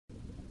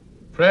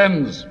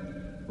Friends,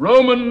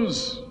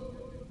 Romans,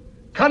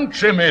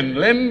 countrymen,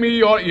 lend me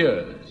your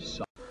ears.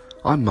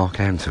 I'm Mark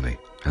Anthony,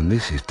 and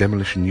this is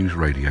Demolition News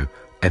Radio,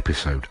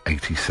 episode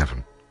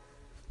 87.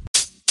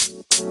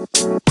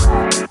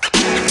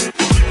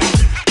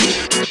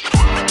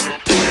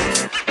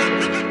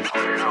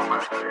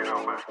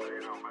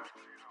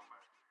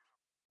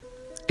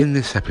 In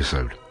this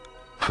episode,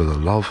 for the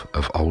love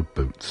of old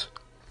boots.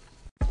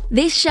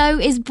 This show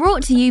is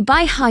brought to you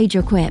by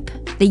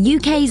Hydroquip, the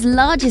UK's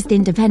largest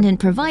independent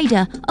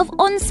provider of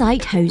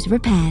on-site hose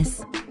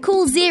repairs.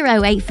 Call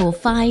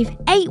 0845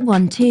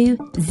 812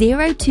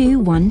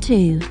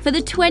 0212 for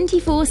the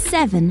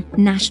 24/7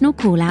 national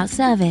call-out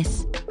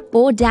service.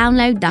 Or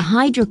download the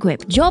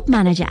Hydroquip Job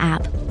Manager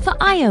app for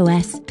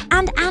iOS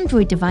and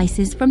Android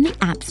devices from the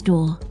App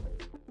Store.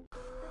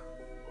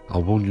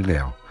 I'll warn you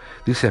now,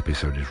 this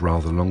episode is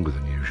rather longer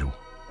than usual,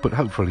 but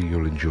hopefully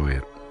you'll enjoy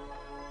it.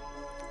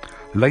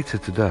 Later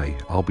today,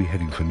 I'll be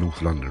heading for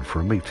North London for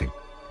a meeting.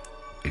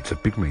 It's a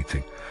big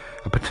meeting,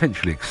 a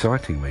potentially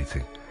exciting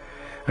meeting,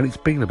 and it's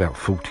been about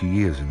 40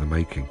 years in the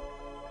making.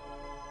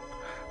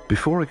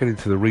 Before I get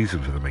into the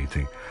reason for the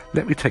meeting,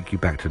 let me take you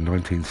back to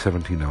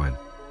 1979.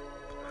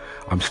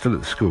 I'm still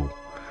at school,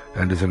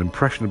 and as an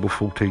impressionable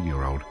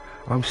 14-year-old,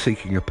 I'm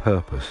seeking a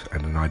purpose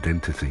and an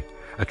identity,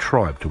 a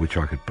tribe to which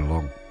I could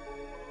belong.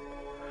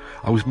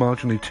 I was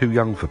marginally too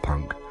young for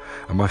punk,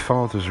 and my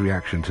father's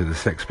reaction to the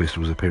Sex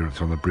Pistols' appearance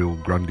on the Brill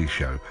Grundy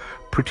show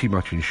pretty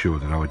much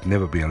ensured that I would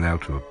never be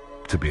allowed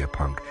to be a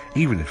punk,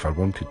 even if I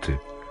wanted to.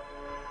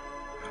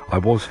 I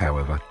was,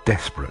 however,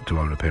 desperate to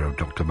own a pair of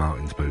Dr.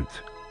 Martens boots.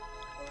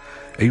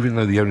 Even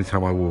though the only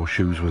time I wore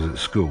shoes was at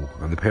school,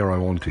 and the pair I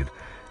wanted,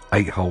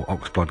 8-hole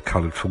oxblood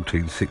coloured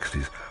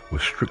 1460s, were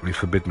strictly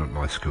forbidden at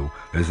my school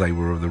as they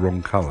were of the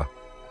wrong colour.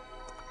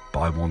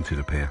 But I wanted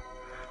a pair.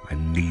 I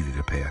needed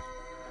a pair.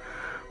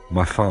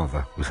 My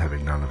father was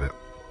having none of it.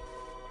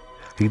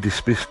 He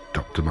dismissed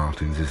Dr.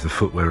 Martens as the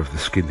footwear of the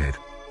skinhead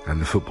and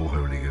the football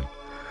hooligan,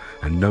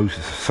 and knows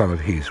that a son of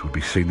his would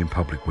be seen in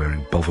public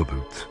wearing bother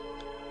boots.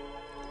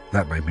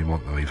 That made me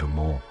want them even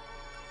more.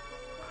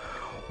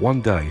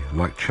 One day,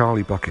 like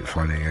Charlie Bucket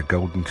finding a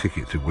golden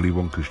ticket to Willy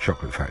Wonka's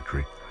chocolate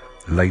factory,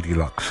 Lady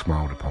Luck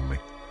smiled upon me.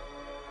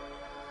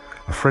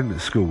 A friend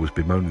at school was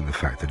bemoaning the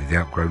fact that he'd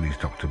outgrown his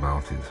Dr.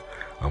 Martens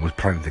and was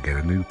planning to get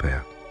a new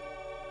pair.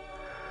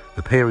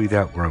 The pair he'd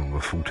outgrown were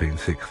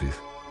 1460s,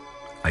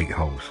 8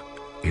 holes,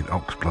 in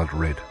oxblood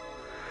red,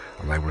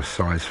 and they were a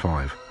size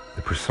 5,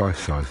 the precise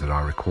size that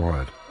I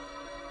required.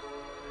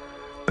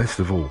 Best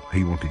of all,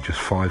 he wanted just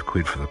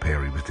 £5 for the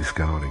pair he was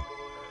discarding.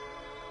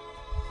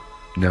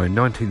 Now in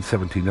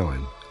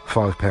 1979,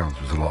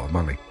 £5 was a lot of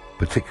money,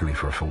 particularly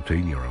for a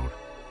 14-year-old.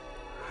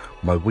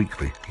 My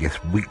weekly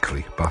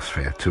bus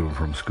fare to and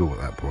from school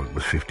at that point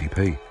was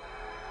 50p.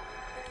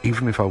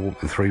 Even if I walked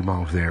the 3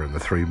 miles there and the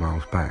 3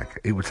 miles back,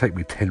 it would take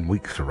me 10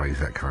 weeks to raise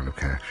that kind of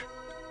cash.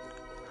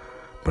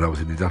 But I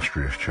was an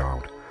industrious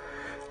child.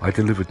 I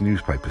delivered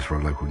newspapers for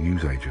a local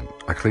newsagent.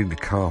 I cleaned a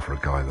car for a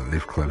guy that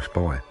lived close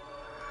by.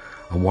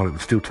 And while it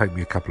would still take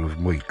me a couple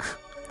of weeks,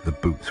 the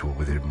boots were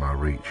within my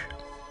reach.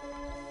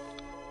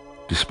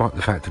 Despite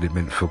the fact that it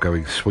meant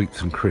foregoing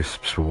sweets and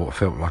crisps for what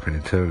felt like an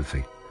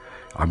eternity,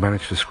 I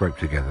managed to scrape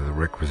together the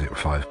requisite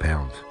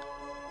 £5.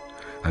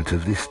 And to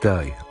this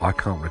day, I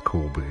can't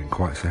recall being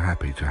quite so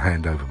happy to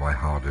hand over my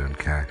hard-earned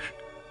cash.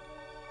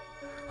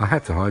 I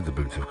had to hide the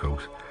boots, of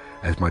course,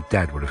 as my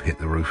dad would have hit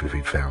the roof if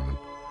he'd found them,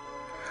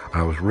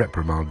 and I was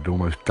reprimanded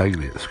almost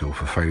daily at school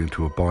for failing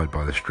to abide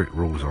by the strict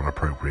rules on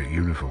appropriate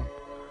uniform.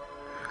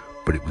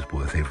 But it was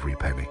worth every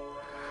penny,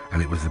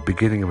 and it was the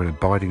beginning of an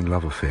abiding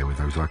love affair with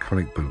those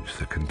iconic boots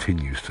that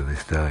continues to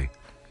this day.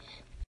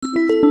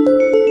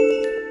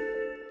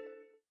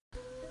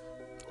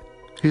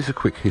 Here's a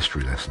quick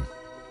history lesson.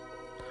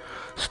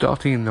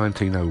 Starting in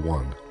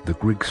 1901, the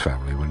Griggs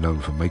family were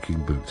known for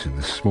making boots in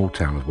the small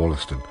town of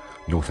Wollaston,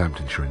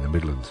 Northamptonshire in the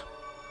Midlands.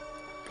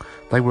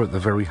 They were at the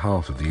very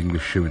heart of the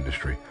English shoe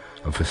industry,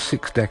 and for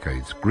 6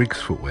 decades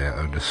Griggs footwear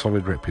earned a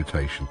solid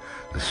reputation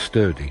as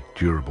sturdy,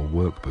 durable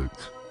work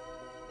boots.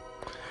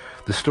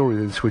 The story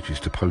then switches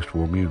to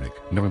post-war Munich,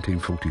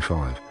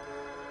 1945,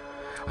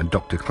 and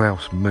Dr.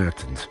 Klaus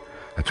Mertens,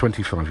 a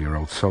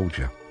 25-year-old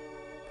soldier.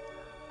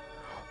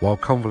 While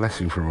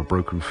convalescing from a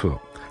broken foot,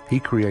 he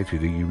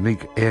created a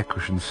unique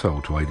air-cushioned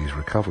sole to aid his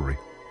recovery.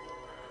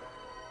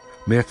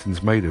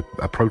 Mertens made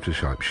a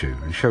prototype shoe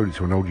and showed it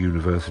to an old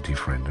university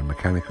friend and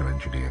mechanical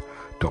engineer,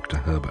 Dr.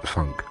 Herbert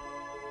Funk.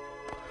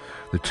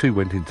 The two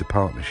went into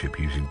partnership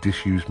using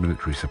disused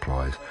military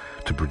supplies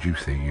to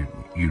produce their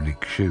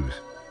unique shoes.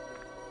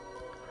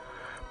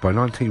 By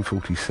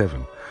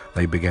 1947,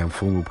 they began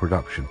formal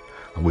production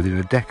and within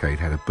a decade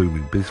had a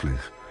booming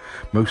business,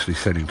 mostly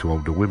selling to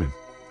older women.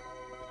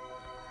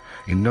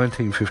 In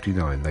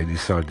 1959, they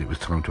decided it was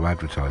time to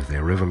advertise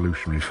their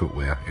revolutionary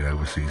footwear in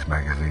overseas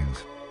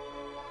magazines.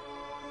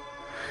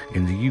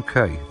 In the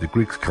UK, the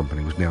Griggs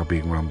company was now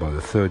being run by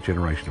the third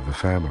generation of the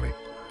family,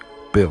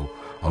 Bill,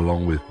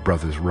 along with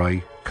brothers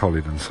Ray,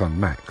 Colin and son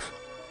Max.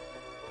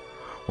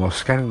 While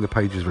scanning the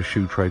pages of a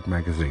shoe trade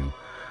magazine,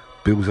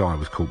 Bill's eye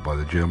was caught by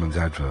the Germans'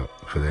 advert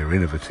for their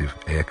innovative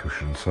air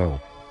cushion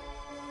sole.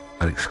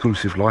 An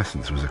exclusive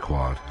license was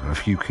acquired and a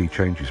few key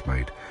changes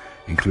made,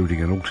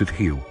 including an altered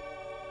heel,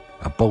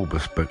 a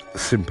bulbous but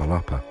simple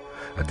upper,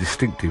 a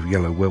distinctive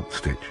yellow welt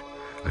stitch,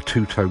 a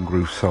two-tone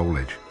groove sole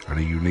edge and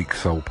a unique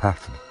sole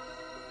pattern.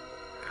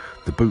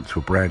 The boots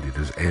were branded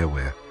as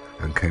Airwear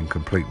and came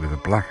complete with a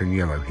black and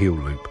yellow heel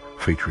loop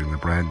featuring the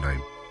brand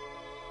name.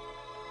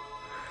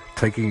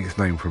 Taking its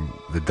name from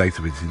the date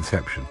of its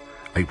inception,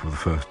 April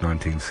 1st,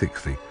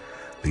 1960,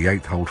 the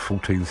 8-hole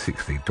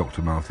 1460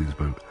 Dr. Martens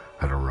boot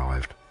had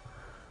arrived.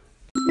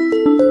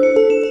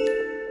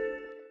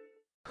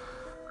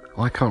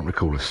 I can't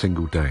recall a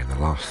single day in the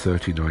last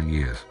 39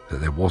 years that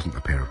there wasn't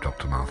a pair of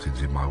Dr.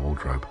 Martens in my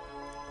wardrobe.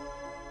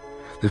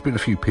 There's been a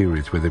few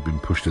periods where they've been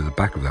pushed to the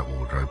back of that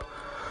wardrobe,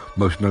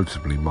 most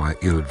notably my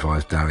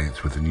ill-advised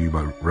dalliance with the new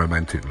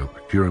romantic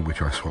look, during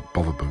which I swapped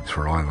bother boots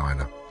for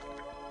eyeliner.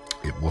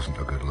 It wasn't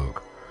a good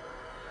look.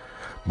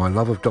 My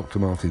love of Dr.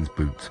 Martens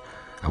boots,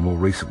 and more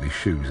recently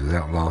shoes, has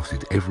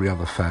outlasted every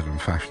other fad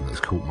and fashion that's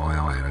caught my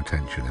eye and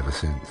attention ever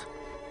since.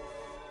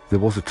 There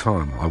was a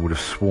time I would have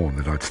sworn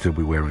that I'd still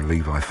be wearing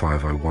Levi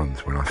 501s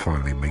when I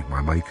finally meet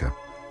my maker.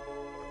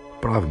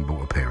 But I haven't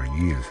bought a pair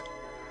in years.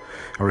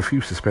 I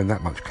refuse to spend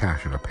that much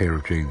cash on a pair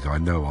of jeans I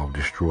know I'll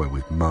destroy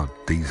with mud,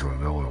 diesel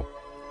and oil.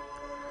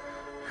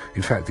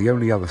 In fact, the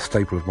only other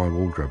staple of my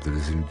wardrobe that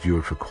has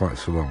endured for quite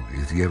so long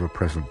is the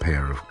ever-present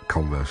pair of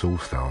Converse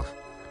All-Stars.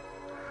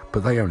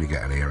 But they only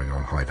get an airing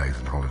on high days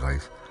and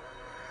holidays,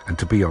 and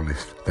to be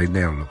honest, they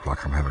now look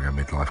like I'm having a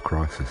midlife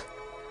crisis.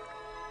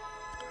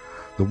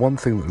 The one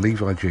thing that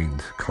Levi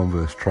jeans,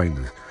 Converse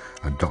trainers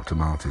and Dr.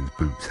 Martens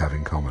boots have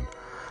in common,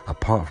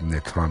 apart from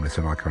their timeless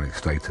and iconic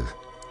status,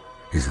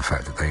 is the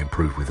fact that they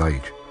improve with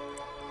age.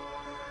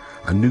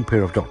 A new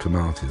pair of Dr.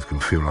 Martens can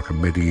feel like a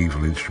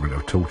medieval instrument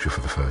of torture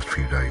for the first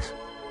few days.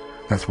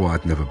 That's why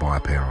I'd never buy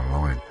a pair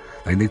online.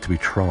 They need to be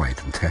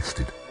tried and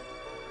tested.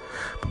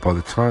 But by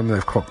the time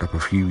they've clocked up a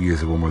few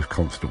years of almost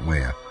constant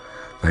wear,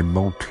 they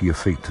mould to your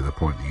feet to the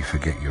point that you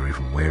forget you're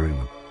even wearing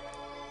them.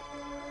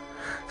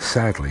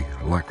 Sadly,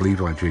 like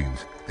Levi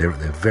jeans, they're at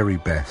their very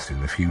best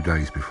in the few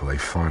days before they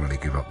finally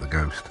give up the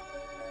ghost.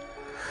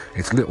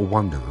 It's little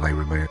wonder that they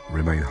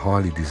remain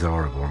highly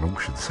desirable on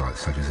auction sites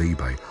such as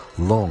eBay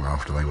long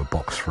after they were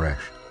box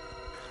fresh.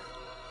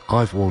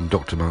 I've worn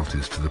Dr.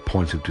 Martens to the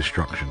point of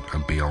destruction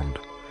and beyond,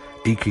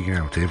 eking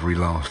out every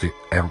last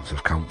ounce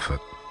of comfort.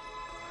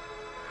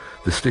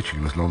 The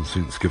stitching has long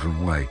since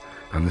given way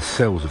and the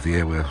cells of the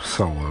Airwear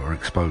sole are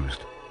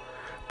exposed,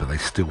 but they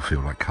still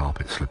feel like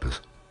carpet slippers.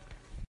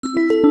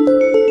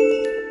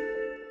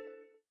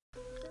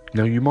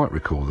 Now you might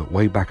recall that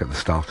way back at the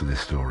start of this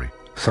story,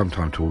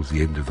 sometime towards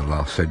the end of the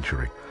last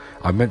century,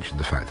 I mentioned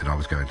the fact that I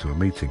was going to a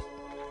meeting.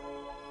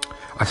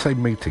 I say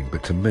meeting,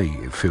 but to me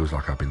it feels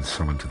like I've been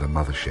summoned to the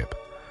mothership.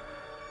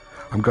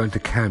 I'm going to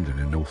Camden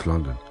in North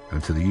London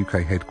and to the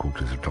UK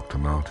headquarters of Dr.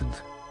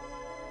 Martens.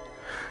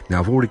 Now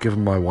I've already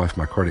given my wife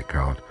my credit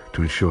card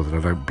to ensure that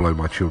I don't blow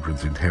my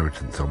children's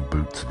inheritance on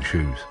boots and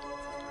shoes.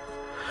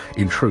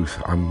 In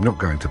truth, I'm not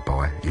going to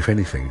buy. If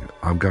anything,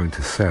 I'm going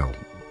to sell.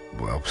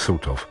 Well,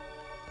 sort of.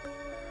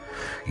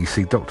 You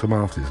see, Dr.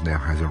 Martens now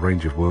has a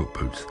range of work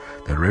boots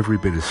that are every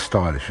bit as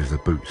stylish as the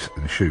boots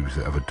and shoes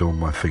that have adorned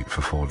my feet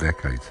for 4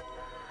 decades,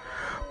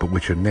 but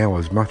which are now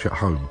as much at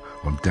home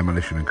on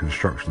demolition and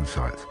construction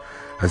sites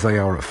as they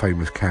are at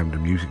famous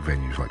Camden music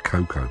venues like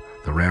Coco,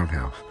 the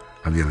Roundhouse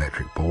and the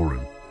Electric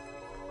Ballroom.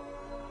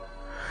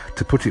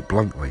 To put it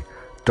bluntly,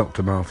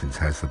 Dr. Martens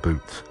has the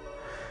boots.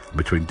 And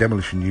between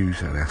Demolition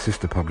News and our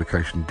sister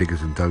publication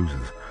Diggers and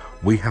Dozers,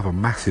 we have a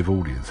massive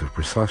audience of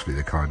precisely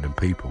the kind of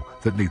people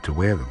that need to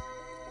wear them.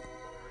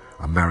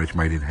 A marriage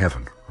made in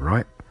heaven,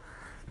 right?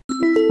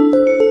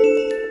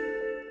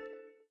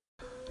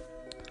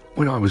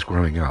 When I was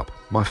growing up,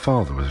 my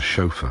father was a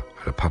chauffeur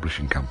at a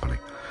publishing company,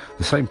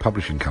 the same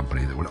publishing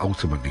company that would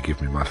ultimately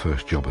give me my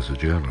first job as a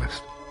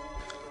journalist.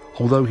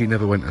 Although he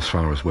never went as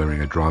far as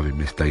wearing a Driving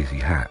Miss Daisy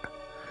hat,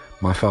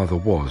 my father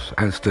was,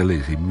 and still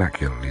is,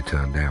 immaculately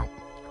turned out.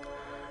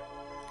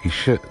 His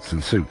shirts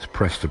and suits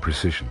pressed to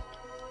precision,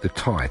 the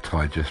tie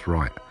tied just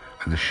right,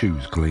 and the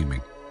shoes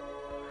gleaming.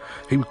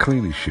 He would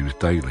clean his shoes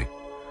daily,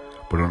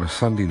 but on a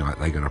Sunday night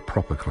they got a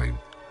proper clean.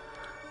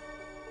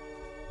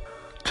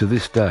 To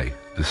this day,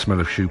 the smell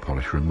of shoe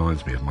polish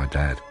reminds me of my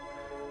dad.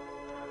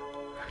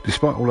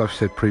 Despite all I've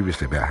said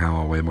previously about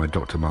how I wear my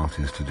Dr.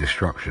 Martens to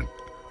destruction,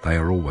 they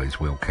are always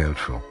well cared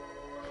for.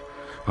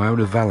 I own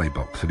a valet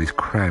box that is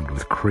crammed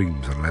with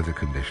creams and leather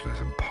conditioners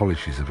and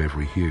polishes of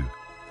every hue,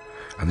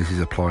 and this is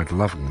applied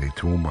lovingly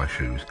to all my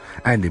shoes,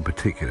 and in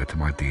particular to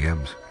my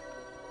DMs.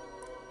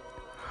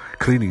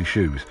 Cleaning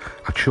shoes,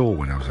 a chore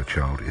when I was a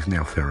child, is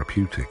now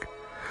therapeutic.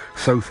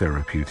 So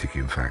therapeutic,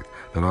 in fact,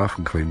 that I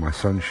often clean my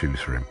son's shoes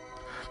for him,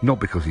 not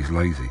because he's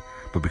lazy,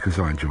 but because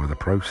I enjoy the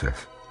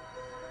process.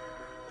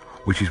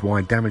 Which is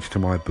why damage to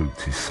my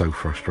boots is so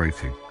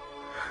frustrating.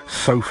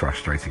 So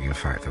frustrating, in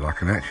fact, that I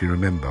can actually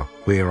remember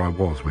where I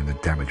was when the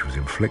damage was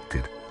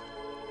inflicted.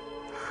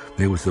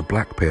 There was the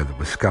black pair that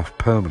was scuffed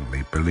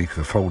permanently beneath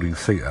the folding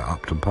seat at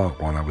Upton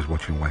Park while I was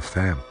watching West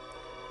Ham.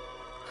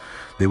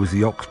 There was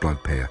the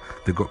oxblood pair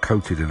that got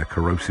coated in a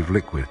corrosive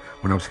liquid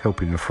when I was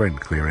helping a friend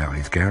clear out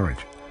his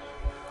garage.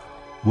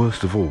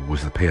 Worst of all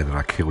was the pair that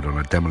I killed on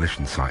a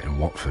demolition site in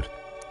Watford.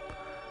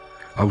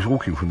 I was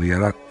walking from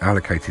the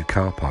allocated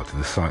car park to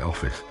the site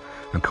office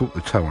and caught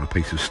the toe on a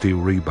piece of steel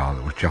rebar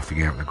that was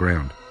jutting out of the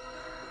ground.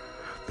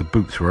 The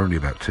boots were only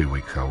about 2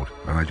 weeks old,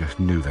 and I just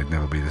knew they'd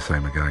never be the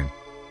same again.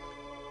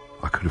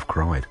 I could have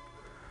cried.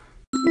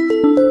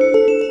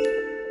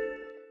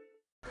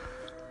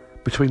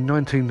 Between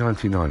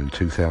 1999 and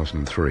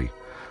 2003,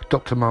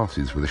 Dr.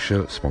 Martens were the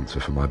shirt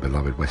sponsor for my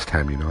beloved West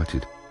Ham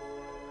United.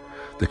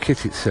 The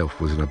kit itself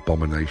was an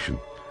abomination,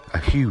 a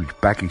huge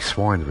baggy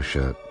swine of a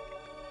shirt.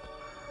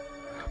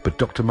 But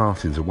Dr.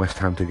 Martens and West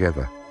Ham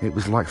together, it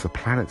was like the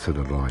planets had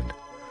aligned.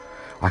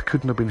 I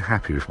couldn't have been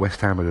happier if West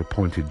Ham had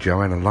appointed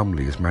Joanna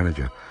Lumley as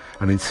manager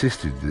and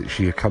insisted that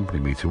she accompany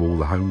me to all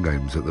the home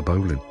games at the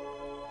Bowling.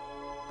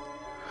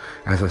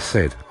 As I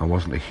said, I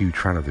wasn't a huge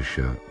fan of the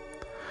shirt,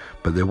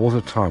 but there was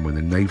a time when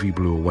the navy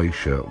blue away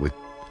shirt with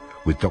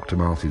Dr.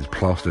 Martens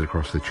plastered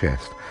across the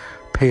chest,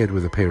 paired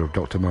with a pair of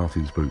Dr.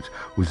 Martens boots,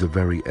 was the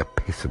very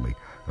epitome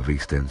of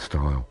East End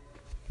style.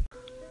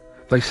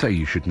 They say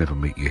you should never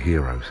meet your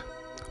heroes,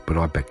 but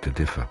I beg to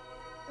differ.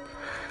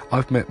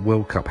 I've met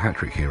World Cup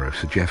hat-trick hero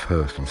Sir Geoff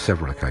Hurst on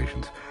several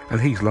occasions,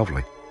 and he's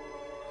lovely.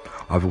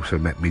 I've also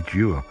met Midge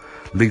Ure,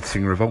 lead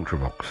singer of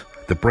Ultravox,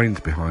 the brains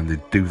behind the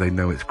Do They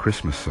Know It's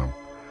Christmas song,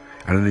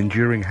 and an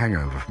enduring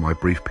hangover from my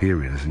brief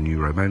period as a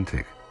new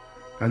romantic,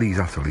 and he's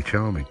utterly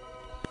charming.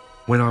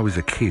 When I was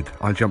a kid,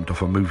 I jumped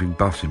off a moving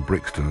bus in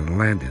Brixton and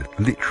landed,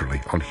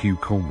 literally, on Hugh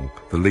Cornwall,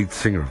 the lead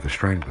singer of the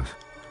Stranglers,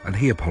 and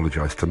he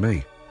apologised to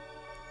me.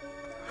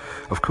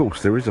 Of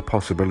course, there is a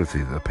possibility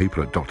that the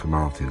people at Dr.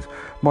 Martens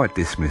might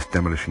dismiss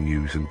Demolition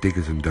News and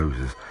Diggers and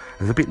Dozers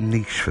as a bit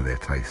niche for their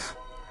tastes.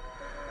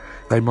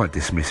 They might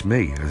dismiss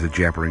me as a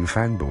jabbering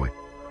fanboy,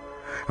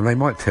 and they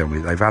might tell me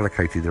that they've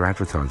allocated their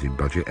advertising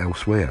budget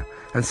elsewhere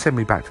and send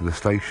me back to the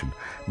station,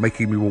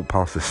 making me walk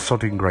past the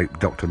sodding great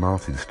Dr.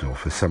 Martens store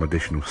for some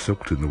additional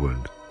salt in the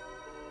wound.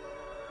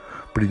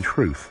 But in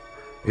truth,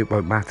 it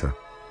won't matter.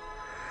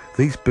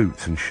 These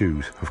boots and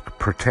shoes have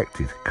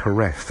protected,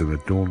 caressed and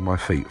adorned my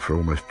feet for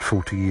almost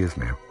 40 years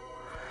now.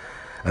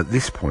 At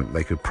this point,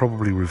 they could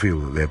probably reveal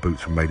that their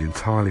boots were made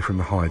entirely from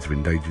the hides of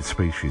endangered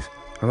species,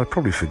 and I'd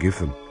probably forgive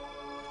them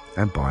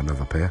and buy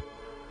another pair.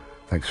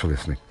 Thanks for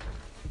listening.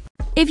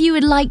 If you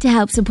would like to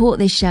help support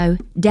this show,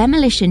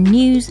 Demolition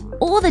News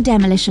or the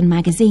Demolition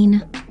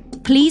Magazine,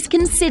 please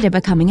consider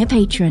becoming a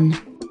patron.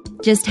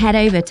 Just head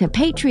over to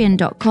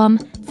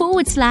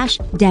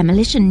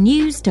patreon.com/Demolition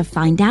News to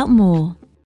find out more.